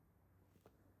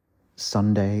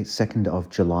Sunday, 2nd of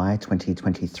July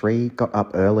 2023, got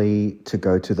up early to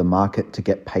go to the market to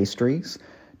get pastries.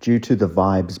 Due to the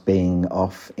vibes being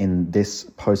off in this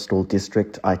postal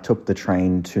district, I took the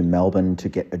train to Melbourne to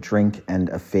get a drink and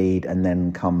a feed and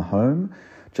then come home.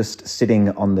 Just sitting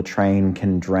on the train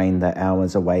can drain the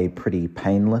hours away pretty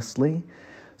painlessly.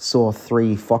 Saw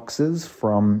 3 foxes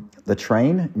from the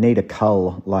train, need a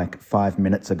cull like 5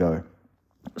 minutes ago.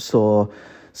 Saw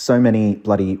so many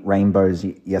bloody rainbows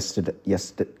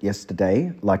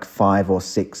yesterday, like 5 or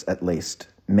 6 at least.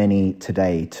 Many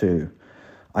today too.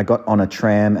 I got on a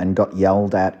tram and got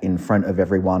yelled at in front of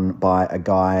everyone by a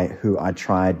guy who I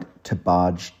tried to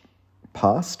barge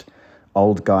past.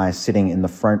 Old guy sitting in the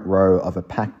front row of a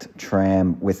packed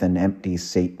tram with an empty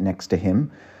seat next to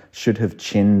him should have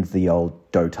chinned the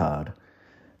old dotard.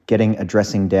 Getting a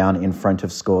dressing down in front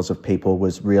of scores of people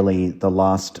was really the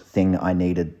last thing I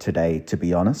needed today, to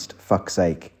be honest. Fuck's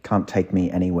sake, can't take me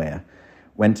anywhere.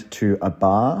 Went to a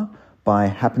bar. By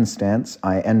happenstance,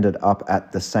 I ended up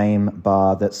at the same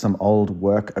bar that some old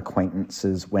work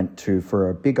acquaintances went to for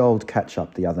a big old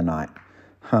catch-up the other night.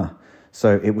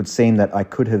 So it would seem that I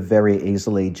could have very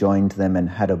easily joined them and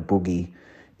had a boogie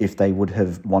if they would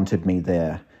have wanted me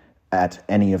there at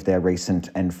any of their recent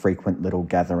and frequent little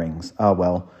gatherings. Ah,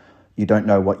 well, you don't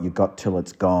know what you got till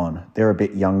it's gone. They're a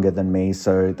bit younger than me,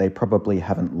 so they probably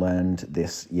haven't learned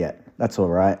this yet. That's all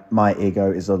right. My ego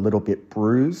is a little bit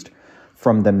bruised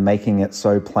from them making it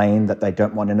so plain that they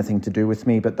don't want anything to do with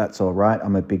me, but that's all right.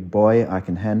 I'm a big boy. I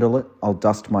can handle it. I'll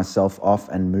dust myself off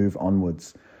and move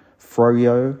onwards.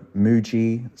 Froyo,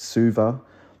 Muji, Suva.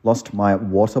 Lost my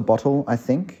water bottle, I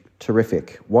think.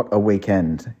 Terrific. What a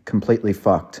weekend. Completely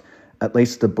fucked. At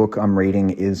least the book I'm reading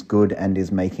is good and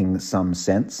is making some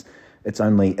sense. It's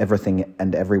only everything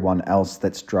and everyone else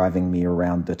that's driving me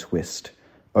around the twist.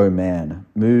 Oh man.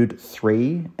 Mood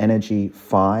 3, energy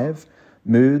 5.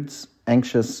 Moods: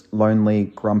 anxious, lonely,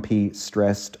 grumpy,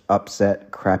 stressed,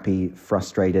 upset, crappy,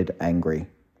 frustrated, angry.